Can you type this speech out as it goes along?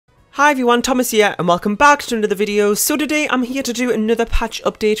Hi everyone, Thomas here and welcome back to another video. So today I'm here to do another patch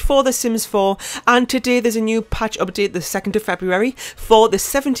update for The Sims 4, and today there's a new patch update the 2nd of February for the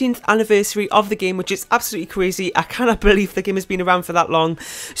 17th anniversary of the game, which is absolutely crazy. I cannot believe the game has been around for that long.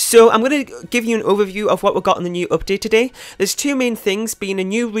 So I'm going to give you an overview of what we've got in the new update today. There's two main things, being a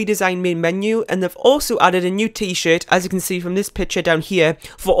new redesigned main menu, and they've also added a new t-shirt, as you can see from this picture down here,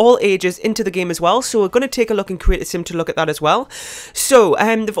 for all ages into the game as well. So we're going to take a look and create a sim to look at that as well. So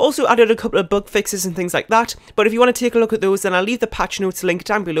they've also added a couple of bug fixes and things like that, but if you want to take a look at those, then I'll leave the patch notes link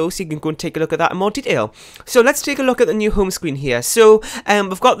down below so you can go and take a look at that in more detail. So let's take a look at the new home screen here. So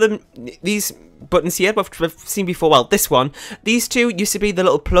we've got these buttons here we've seen before. Well, this one, these two used to be the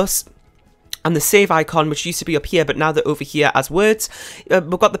little plus and the save icon, which used to be up here, but now they're over here as words. We've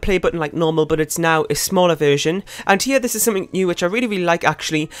got the play button like normal, but it's now a smaller version. And here, this is something new, which I really like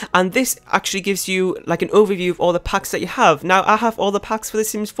actually. And this actually gives you like an overview of all the packs that you have. Now, I have all the packs for The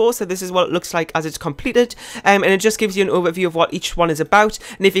Sims 4, so this is what it looks like as it's completed. And it just gives you an overview of what each one is about.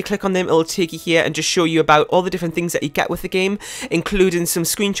 And if you click on them, it'll take you here and just show you about all the different things that you get with the game, including some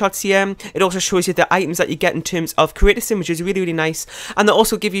screenshots here. It also shows you the items that you get in terms of Create a Sim, which is really nice. And they'll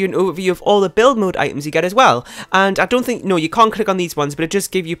also give you an overview of all the build mode items you get as well. And I don't think, no, you can't click on these ones, but it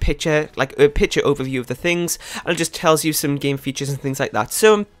just gives you like a picture overview of the things, and it just tells you some game features and things like that.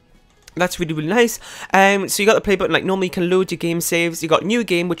 So that's really nice. So you got the play button like normal. You can load your game saves. You got new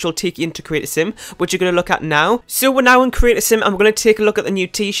game, which will take you into Create a Sim, which you're going to look at now. So we're now in Create a Sim, and we're going to take a look at the new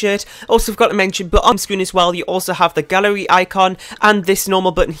t-shirt. Also, I've got to mention, but on screen as well, you also have the gallery icon and this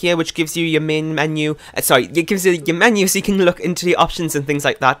normal button here, which gives you your main menu. It gives you your menu so you can look into the options and things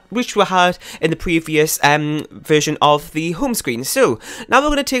like that, which we had in the previous version of the home screen. So now we're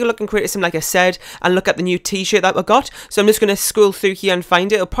going to take a look and Create a Sim, like I said, and look at the new t-shirt that we got. So I'm just going to scroll through here and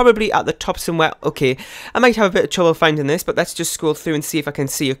find it. It'll probably at the top somewhere. Okay, I might have a bit of trouble finding this, but let's just scroll through and see if I can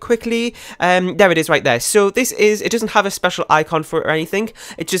see it quickly. There it is right there. So this is, it doesn't have a special icon for it or anything.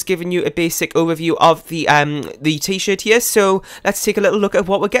 It's just giving you a basic overview of the t-shirt here. So let's take a little look at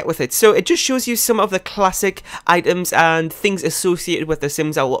what we get with it. So it just shows you some of the classic items and things associated with the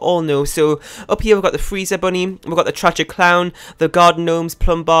Sims that we'll all know. So up here we've got the Freezer Bunny, we've got the Tragic Clown, the Garden Gnomes,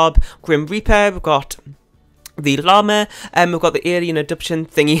 Plum Bob, Grim Reaper, we've got the llama, we've got the alien adoption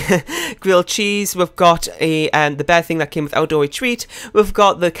thingy, grilled cheese, we've got the bear thing that came with outdoor retreat, we've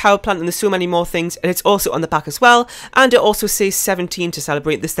got the cow plant, and there's so many more things, and it's also on the back as well. And it also says 17 to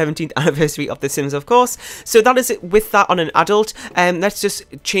celebrate the 17th anniversary of The Sims, of course. So that is it with that on an adult. Let's just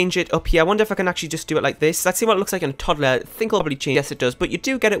change it up here. I wonder if I can actually just do it like this. Let's see what it looks like in a toddler. I think I'll probably change. Yes, it does, but you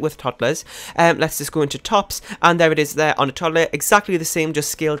do get it with toddlers. Let's just go into tops, and there it is there on a toddler, exactly the same, just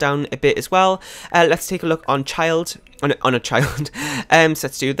scaled down a bit as well. Let's take a look on child, on a child. So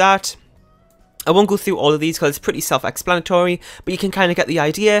let's do that. I won't go through all of these because it's pretty self-explanatory, but you can kind of get the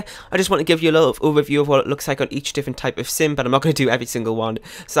idea. I just want to give you a little overview of what it looks like on each different type of sim, but I'm not going to do every single one.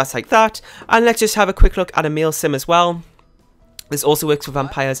 So that's like that. And let's just have a quick look at a male sim as well. This also works for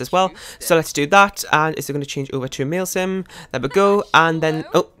vampires as well. So let's do that. And is it going to change over to a male sim? There we go. And then,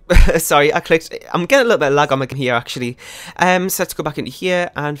 oh, sorry, I clicked. I'm getting a little bit of lag on my game here actually. So let's go back into here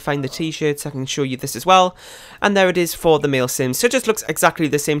and find the t-shirt so I can show you this as well. And there it is for the male Sims. So it just looks exactly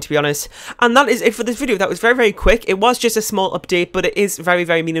the same, to be honest. And that is it for this video. That was very quick. It was just a small update, but it is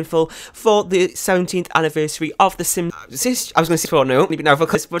very meaningful for the 17th anniversary of the Sims. I was going to say, oh no, maybe now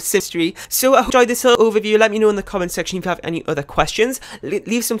focus, but Sims 3. So I hope you enjoyed this little overview. Let me know in the comment section if you have any other questions.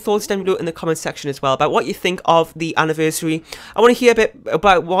 Leave some thoughts down below in the comment section as well about what you think of the anniversary. I want to hear a bit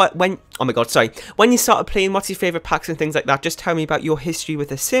about when you started playing, what's your favourite packs and things like that. Just tell me about your history with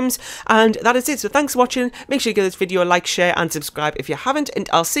The Sims. And that is it. So thanks for watching. Make sure you give this video a like, share and subscribe if you haven't. And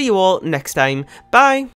I'll see you all next time. Bye.